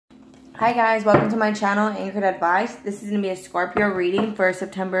Hi guys, welcome to my channel, Anchoredadvice. This is going to be a Scorpio reading for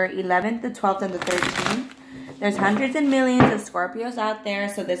September 11th, the 12th, and the 13th. There's hundreds and millions of Scorpios out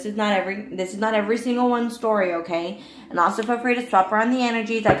there, so this is not every single one's story, okay? And also feel free to swap around the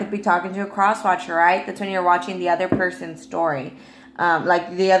energies. I could be talking to a cross-watcher, right? That's when you're watching the other person's story,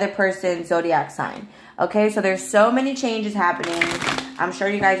 like the other person's zodiac sign. Okay, so there's so many changes happening. I'm sure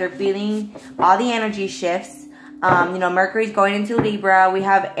you guys are feeling all the energy shifts. Mercury's going into Libra. We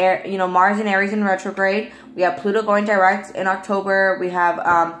have, Mars and Aries in retrograde. We have Pluto going direct in October. We have,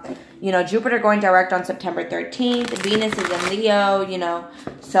 Jupiter going direct on September 13th. Venus is in Leo,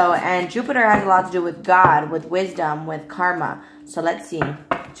 and Jupiter has a lot to do with God, with wisdom, with karma. So let's see.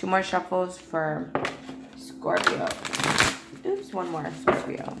 2 more shuffles for Scorpio. Oops, 1 more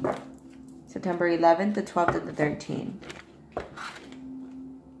Scorpio. September 11th, the 12th, and the 13th.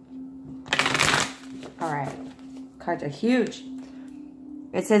 All right. Cards are huge.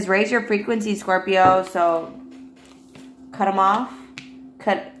 It says raise your frequency, Scorpio. So cut them off.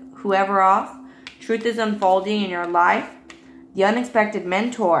 Cut whoever off. Truth is unfolding in your life. The unexpected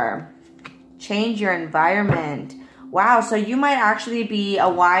mentor. Change your environment. Wow, so you might actually be a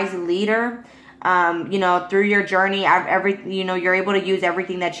wise leader. Through your journey, you're able to use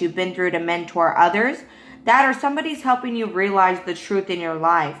everything that you've been through to mentor others. That or somebody's helping you realize the truth in your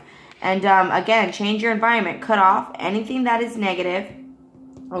life. And, again, change your environment. Cut off anything that is negative.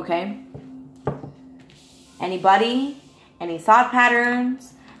 Okay? Anybody, any thought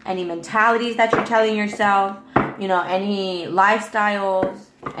patterns, any mentalities that you're telling yourself, any lifestyles,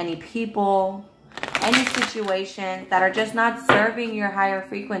 any people, any situations that are just not serving your higher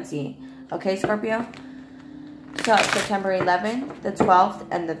frequency. Okay, Scorpio? So, September 11th, the 12th,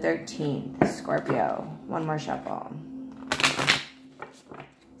 and the 13th. Scorpio. 1 more shuffle.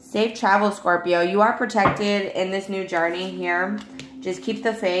 Safe travel, Scorpio. You are protected in this new journey here. Just keep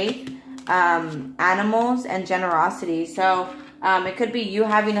the faith, animals, and generosity. So it could be you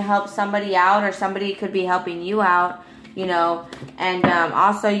having to help somebody out, or somebody could be helping you out, And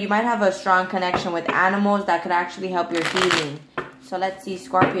also, you might have a strong connection with animals that could actually help your healing. So let's see,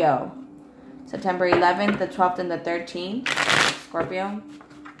 Scorpio. September 11th, the 12th, and the 13th. Scorpio.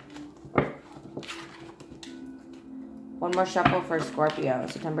 1 more shuffle for Scorpio.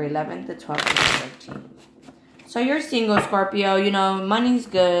 September 11th, the 12th, and the 13th. So you're single, Scorpio. Money's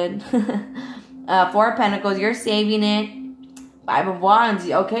good. 4 of Pentacles. You're saving it. 5 of Wands.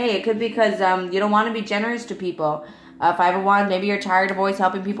 Okay, it could be because you don't want to be generous to people. 5 of Wands. Maybe you're tired of always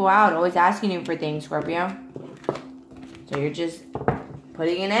helping people out. Always asking you for things, Scorpio. So you're just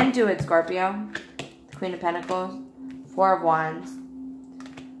putting an end to it, Scorpio. Queen of Pentacles. 4 of Wands.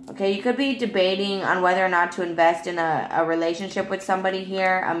 Okay, you could be debating on whether or not to invest in a relationship with somebody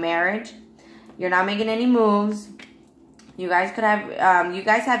here, a marriage. You're not making any moves. You guys could have, you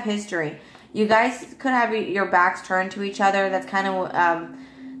guys have history. You guys could have your backs turned to each other. That's kind of,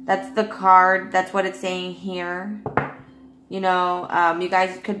 that's the card. That's what it's saying here. You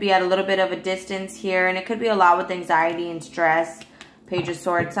guys could be at a little bit of a distance here. And it could be a lot with anxiety and stress. Page of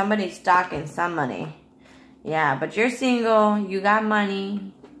Swords. Somebody's stalking some money. Yeah, but you're single. You got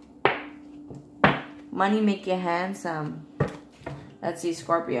money. Money make you handsome. Let's see,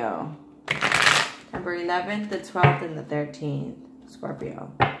 Scorpio. September 11th, the 12th, and the 13th.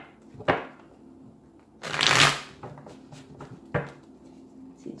 Scorpio. Let's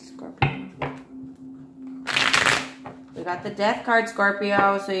see, Scorpio. We got the Death card,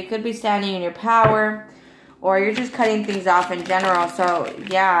 Scorpio. So you could be standing in your power, or you're just cutting things off in general. So,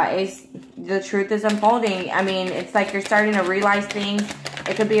 yeah, the truth is unfolding. I mean, it's like you're starting to realize things.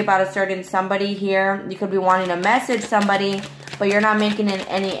 It could be about a certain somebody here. You could be wanting to message somebody, but you're not making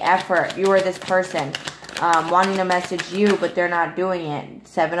any effort. You are this person wanting to message you, but they're not doing it.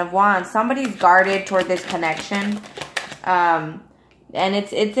 7 of Wands. Somebody's guarded toward this connection. And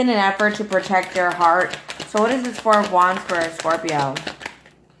it's in an effort to protect their heart. So what is this 4 of Wands for Scorpio?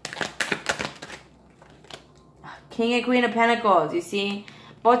 King and Queen of Pentacles. You see?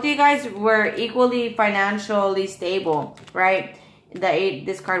 Both of you guys were equally financially stable, right?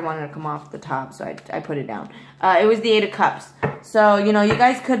 This card wanted to come off the top, so I put it down. It was the 8 of Cups. So, you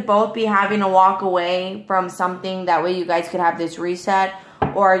guys could both be having to walk away from something. That way you guys could have this reset.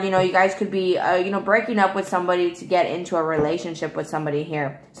 Or, you guys could be, breaking up with somebody to get into a relationship with somebody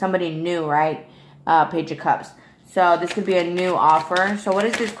here. Somebody new, right? Page of Cups. So, this could be a new offer. So, what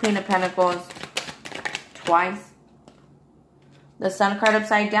is this Queen of Pentacles? Twice. The Sun card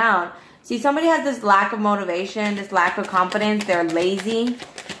upside down. See, somebody has this lack of motivation, this lack of confidence. They're lazy.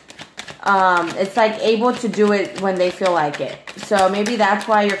 It's like able to do it when they feel like it. So maybe that's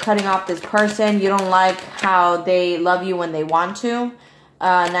why you're cutting off this person. You don't like how they love you when they want to.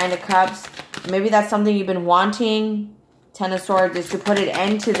 Nine of Cups. Maybe that's something you've been wanting. Ten of Swords is to put it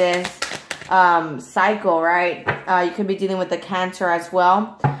into this cycle, right? You could be dealing with the Cancer as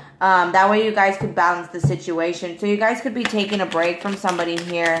well. That way you guys could balance the situation. So you guys could be taking a break from somebody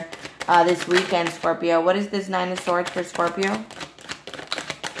here this weekend, Scorpio. What is this Nine of Swords for Scorpio?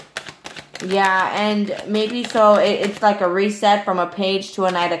 Yeah, and maybe so it's like a reset from a Page to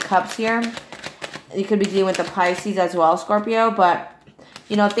a Knight of Cups here. You could be dealing with the Pisces as well, Scorpio. But,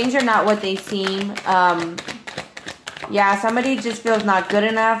 you know, things are not what they seem. Yeah, somebody just feels not good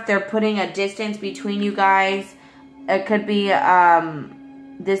enough. They're putting a distance between you guys. It could be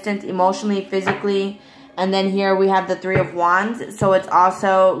distance emotionally, physically. And then here we have the Three of Wands. So it's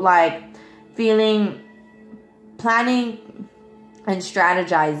also like feeling, planning, and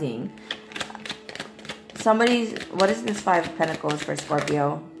strategizing. What is this Five of Pentacles for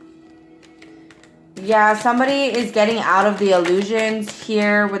Scorpio? Yeah, somebody is getting out of the illusions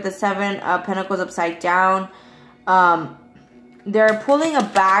here with the Seven of Pentacles upside down. They're pulling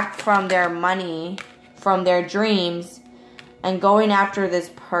back from their money, from their dreams, and going after this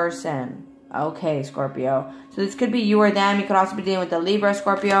person. Okay, Scorpio. So this could be you or them. You could also be dealing with the Libra,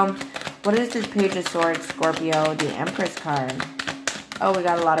 Scorpio. What is this Page of Swords, Scorpio? The Empress card. Oh, we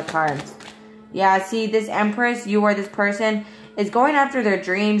got a lot of cards. Yeah, see, this Empress, you or this person, is going after their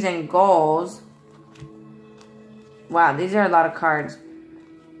dreams and goals. Wow, these are a lot of cards.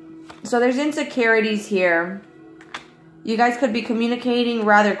 So there's insecurities here. You guys could be communicating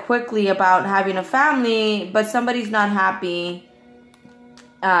rather quickly about having a family, but somebody's not happy.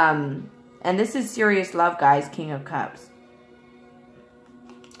 And this is serious love, guys. King of Cups.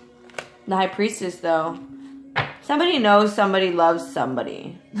 The High Priestess, though. Somebody knows somebody loves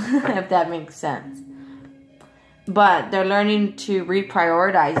somebody, if that makes sense. But they're learning to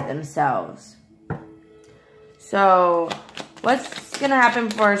reprioritize themselves. So, what's going to happen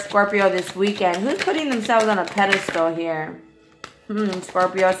for Scorpio this weekend? Who's putting themselves on a pedestal here?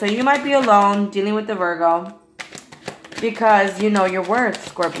 Scorpio. So, you might be alone dealing with the Virgo. Because you know your worth,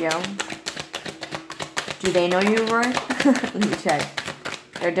 Scorpio. Do they know your worth? Let me check.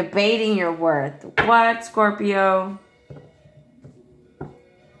 They're debating your worth. What, Scorpio?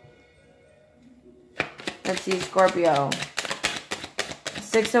 Let's see, Scorpio.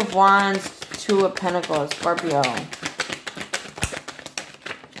 Six of Wands, Two of Pentacles, Scorpio.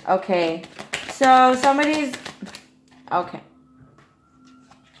 Okay. So, somebody's... Okay.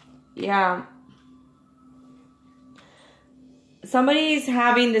 Yeah. Somebody's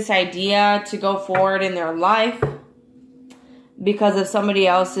having this idea to go forward in their life because of somebody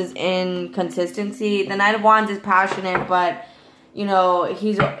else's inconsistency. The Knight of Wands is passionate, but, you know,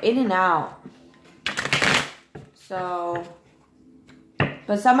 he's in and out. So,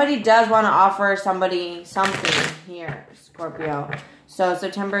 but somebody does want to offer somebody something here, Scorpio. So,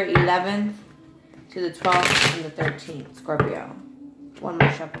 September 11th to the 12th and the 13th, Scorpio. One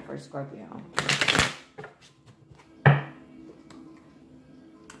more shuffle for Scorpio.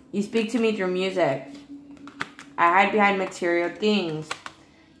 You speak to me through music. I hide behind material things.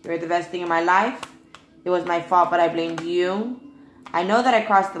 You're the best thing in my life. It was my fault, but I blamed you. I know that I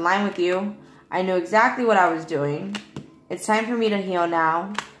crossed the line with you. I knew exactly what I was doing. It's time for me to heal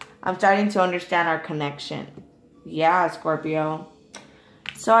now. I'm starting to understand our connection. Yeah, Scorpio.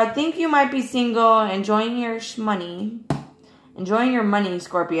 So I think you might be single, enjoying your money. Enjoying your money,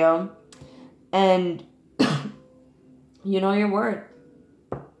 Scorpio. And you know your worth.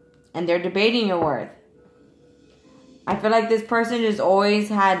 And they're debating your worth. I feel like this person just always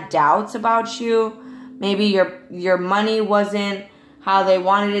had doubts about you. Maybe your money wasn't how they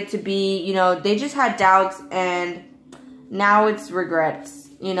wanted it to be. You know, they just had doubts, and now it's regrets.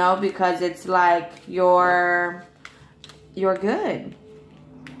 You know, because it's like you're good.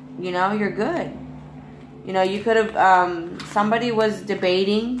 You know, you're good. You know, you could have, somebody was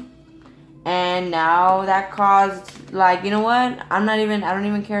debating, and now that caused, like, you know what? I don't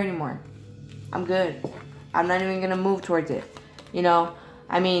even care anymore. I'm good. I'm not even going to move towards it. You know,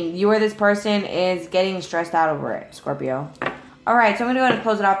 I mean, you or this person is getting stressed out over it, Scorpio. All right, so I'm going to go ahead and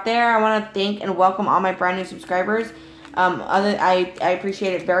close it off there. I want to thank and welcome all my brand new subscribers. I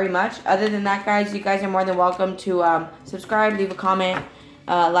appreciate it very much. Other than that, guys, you guys are more than welcome to subscribe, leave a comment,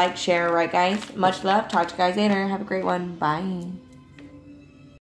 like, share, right, guys? Much love. Talk to you guys later. Have a great one. Bye.